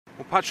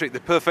Well, Patrick, the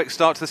perfect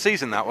start to the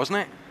season, that wasn't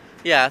it?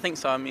 Yeah, I think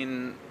so. I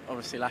mean,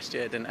 obviously last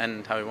year didn't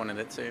end how we wanted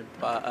it to,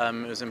 but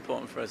it was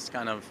important for us to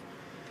kind of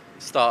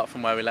start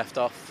from where we left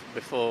off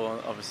before,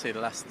 obviously,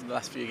 the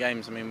last few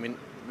games. I mean,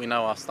 we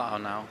know our style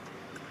now.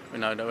 We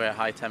know that we're a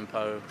high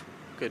tempo,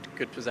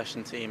 good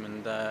possession team,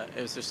 and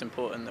it was just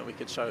important that we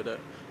could show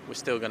that we're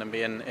still going to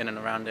be in and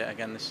around it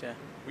again this year.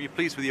 Were you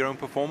pleased with your own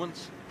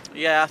performance?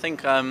 Yeah, I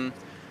think I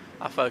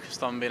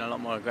focused on being a lot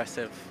more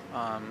aggressive.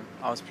 I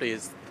was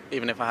pleased,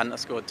 even if I hadn't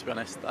scored, to be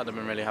honest. I'd have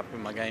been really happy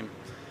with my game.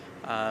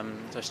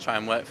 Just try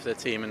and work for the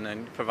team and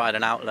then provide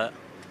an outlet.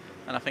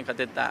 And I think I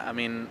did that. I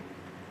mean,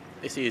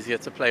 it's easier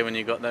to play when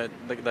you've got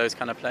those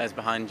kind of players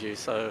behind you,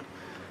 so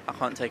I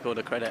can't take all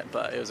the credit,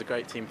 but it was a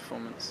great team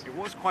performance. It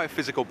was quite a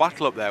physical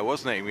battle up there,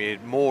 wasn't it? You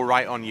had more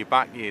right on your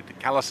back, you had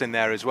Callas in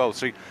there as well,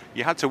 so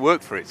you had to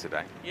work for it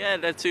today. Yeah,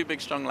 they're two big,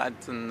 strong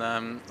lads, and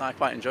I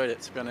quite enjoyed it,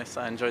 to be honest.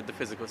 I enjoyed the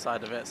physical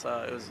side of it,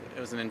 so it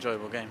was an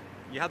enjoyable game.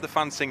 You had the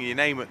fans singing your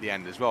name at the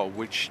end as well,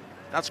 which,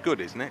 that's good,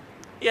 isn't it?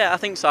 Yeah, I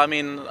think so. I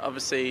mean,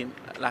 obviously,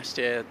 last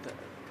year,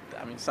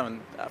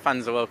 some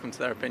fans are welcome to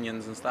their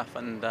opinions and stuff,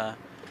 and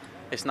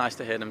it's nice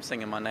to hear them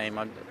singing my name.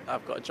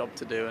 I've got a job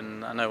to do,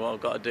 and I know what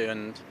I've got to do,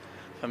 and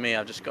for me,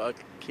 I've just got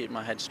to keep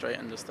my head straight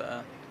and just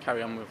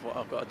carry on with what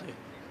I've got to do.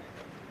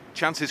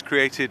 Chances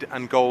created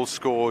and goals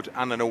scored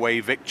and an away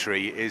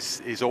victory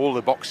is all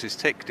the boxes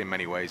ticked in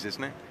many ways,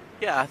 isn't it?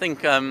 Yeah, I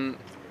think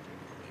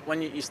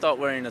when you start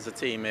worrying as a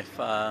team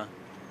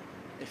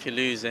if you're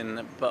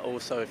losing, but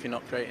also if you're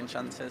not creating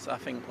chances. I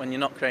think when you're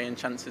not creating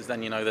chances,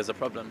 then you know there's a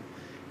problem.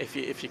 If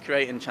you're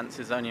creating chances,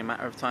 it's only a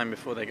matter of time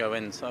before they go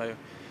in. So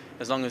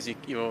as long as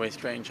you're always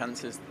creating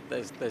chances,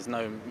 there's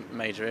no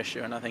major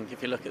issue. And I think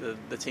if you look at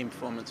the team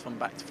performance from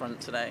back to front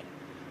today,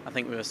 I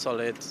think we were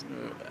solid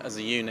as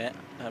a unit.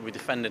 We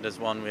defended as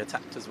one, we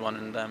attacked as one,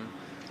 and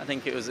I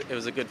think it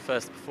was a good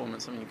first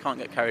performance. I mean, you can't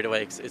get carried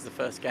away because it's the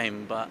first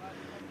game, but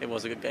it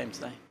was a good game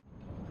today.